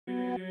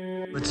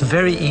It's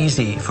very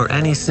easy for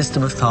any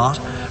system of thought,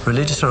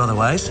 religious or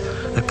otherwise,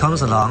 that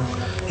comes along.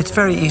 It's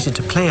very easy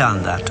to play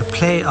on that, to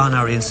play on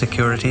our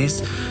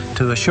insecurities,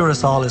 to assure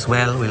us all is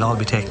well, we'll all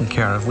be taken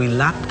care of. We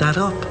lap that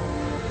up.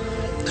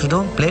 So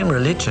don't blame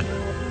religion.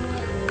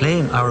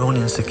 Blame our own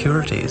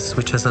insecurities,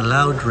 which has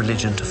allowed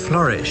religion to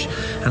flourish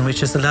and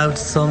which has allowed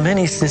so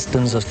many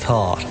systems of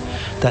thought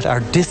that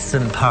are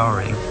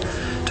disempowering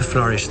to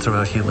flourish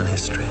throughout human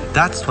history.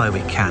 That's why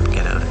we can't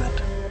get out of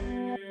it.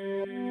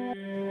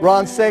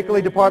 Ron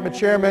Sakerly, Department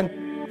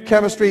Chairman,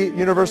 Chemistry,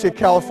 University of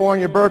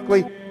California,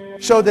 Berkeley,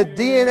 showed that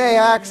DNA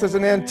acts as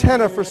an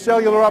antenna for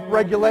cellular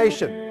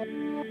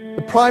upregulation.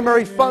 The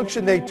primary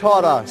function they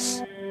taught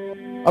us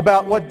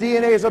about what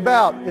DNA is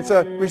about. It's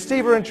a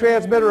receiver and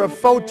transmitter of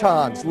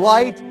photons,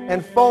 light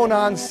and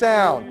phonon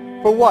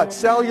sound. For what?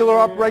 Cellular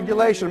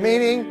upregulation,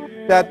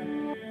 meaning that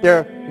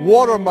their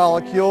water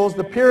molecules,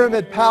 the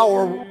pyramid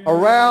power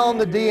around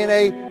the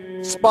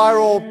DNA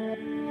spiral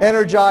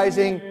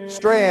energizing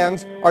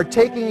strands, are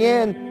taking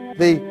in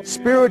the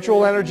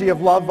spiritual energy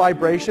of love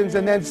vibrations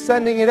and then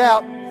sending it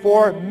out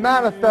for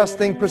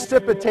manifesting,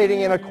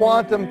 precipitating in a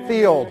quantum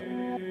field,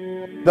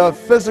 the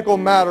physical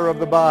matter of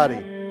the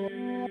body.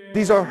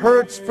 These are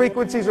hertz,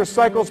 frequencies, or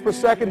cycles per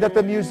second that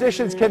the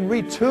musicians can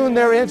retune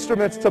their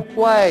instruments to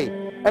play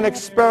and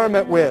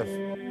experiment with.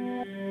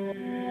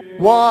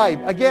 Why?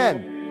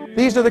 Again,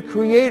 these are the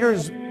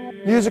Creator's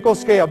musical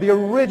scale, the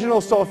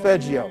original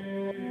solfeggio,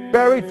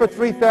 buried for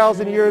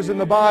 3,000 years in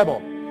the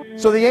Bible.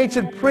 So the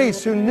ancient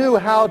priests who knew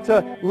how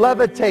to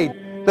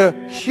levitate the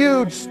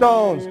huge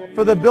stones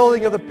for the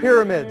building of the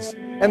pyramids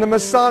and the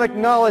Masonic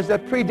knowledge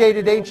that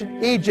predated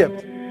ancient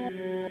Egypt,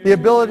 the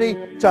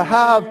ability to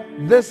have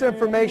this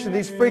information,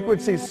 these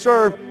frequencies,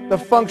 serve the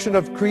function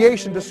of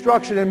creation,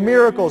 destruction, and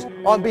miracles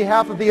on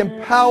behalf of the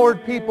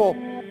empowered people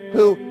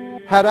who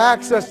had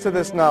access to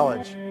this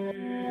knowledge.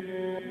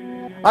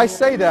 I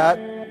say that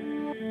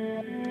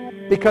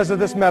because of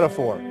this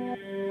metaphor.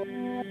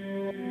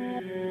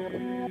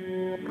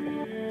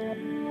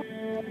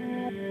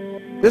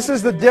 This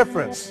is the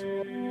difference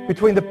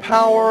between the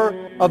power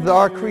of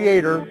our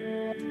Creator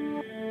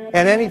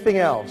and anything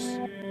else,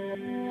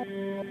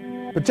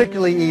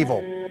 particularly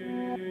evil.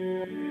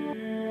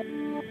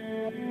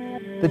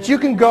 That you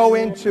can go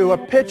into a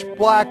pitch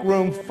black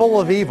room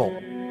full of evil,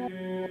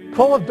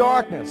 full of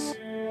darkness,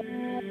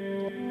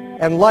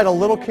 and light a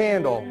little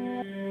candle,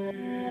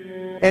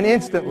 and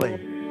instantly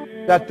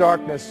that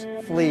darkness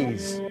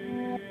flees.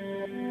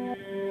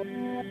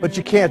 But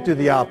you can't do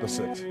the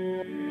opposite.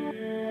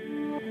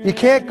 You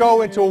can't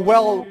go into a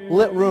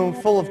well-lit room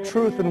full of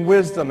truth and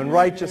wisdom and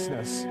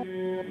righteousness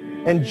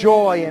and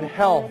joy and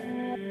health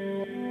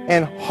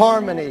and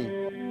harmony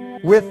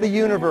with the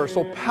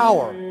universal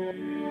power.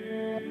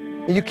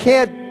 And you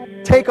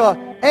can't take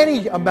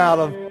any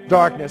amount of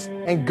darkness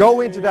and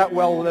go into that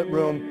well-lit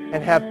room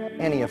and have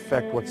any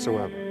effect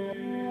whatsoever.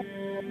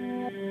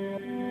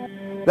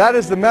 That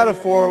is the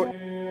metaphor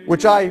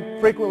which I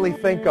frequently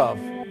think of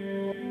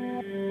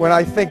when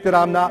I think that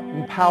I'm not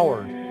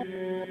empowered.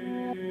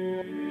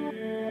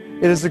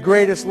 It is the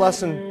greatest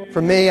lesson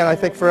for me, and I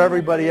think for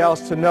everybody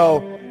else, to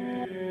know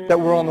that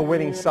we're on the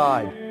winning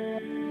side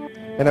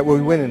and that we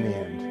win in the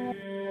end.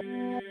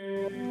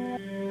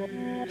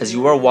 As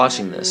you are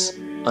watching this,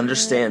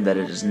 understand that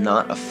it is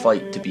not a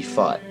fight to be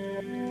fought.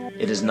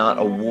 It is not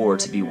a war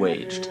to be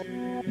waged.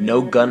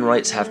 No gun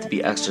rights have to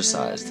be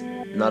exercised.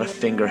 Not a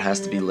finger has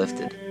to be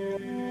lifted.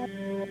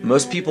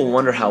 Most people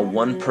wonder how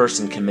one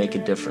person can make a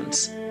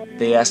difference.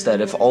 They ask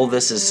that if all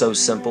this is so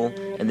simple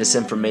and this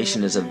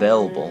information is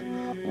available,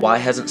 why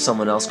hasn't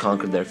someone else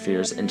conquered their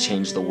fears and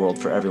changed the world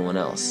for everyone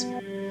else?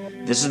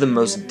 This is the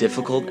most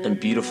difficult and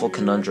beautiful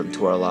conundrum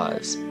to our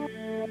lives.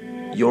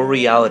 Your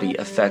reality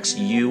affects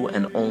you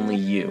and only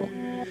you.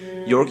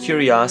 Your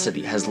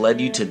curiosity has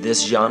led you to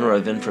this genre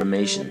of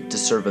information to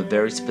serve a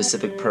very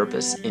specific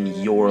purpose in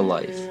your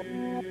life.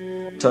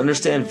 To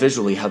understand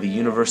visually how the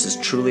universe is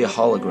truly a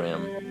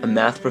hologram, a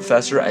math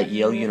professor at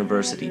Yale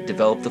University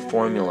developed the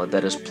formula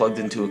that is plugged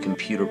into a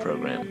computer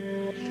program.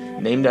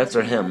 Named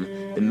after him,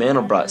 the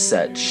Mandelbrot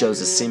set shows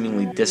a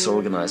seemingly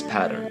disorganized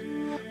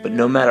pattern. But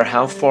no matter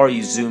how far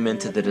you zoom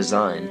into the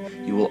design,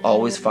 you will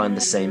always find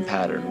the same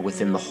pattern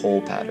within the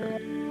whole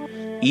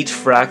pattern. Each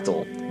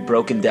fractal,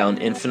 broken down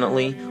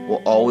infinitely,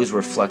 will always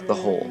reflect the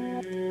whole.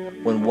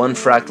 When one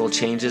fractal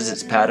changes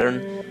its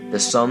pattern, the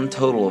sum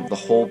total of the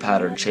whole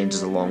pattern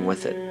changes along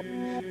with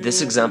it.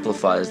 This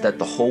exemplifies that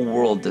the whole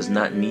world does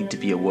not need to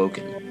be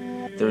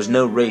awoken. There is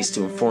no race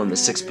to inform the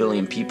 6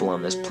 billion people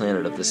on this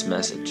planet of this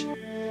message.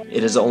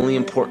 It is only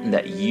important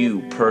that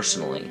you,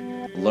 personally,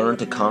 learn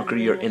to conquer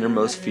your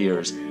innermost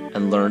fears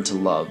and learn to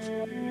love.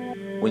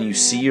 When you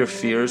see your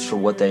fears for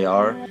what they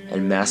are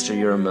and master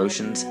your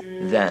emotions,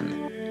 then,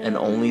 and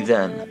only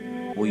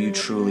then, will you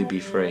truly be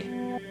free.